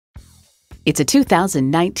It's a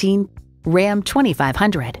 2019 Ram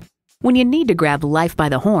 2500. When you need to grab life by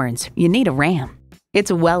the horns, you need a Ram.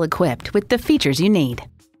 It's well equipped with the features you need: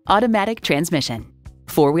 automatic transmission,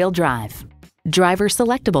 four-wheel drive, driver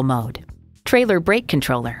selectable mode, trailer brake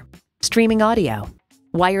controller, streaming audio,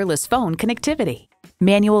 wireless phone connectivity,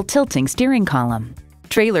 manual tilting steering column,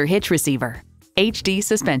 trailer hitch receiver, HD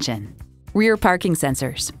suspension, rear parking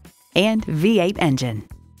sensors, and V8 engine.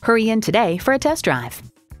 Hurry in today for a test drive.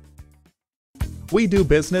 We do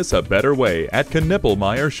business a better way at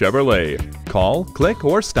Knippelmier Chevrolet. Call, click,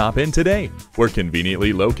 or stop in today. We're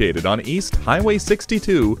conveniently located on East Highway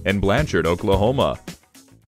 62 in Blanchard, Oklahoma.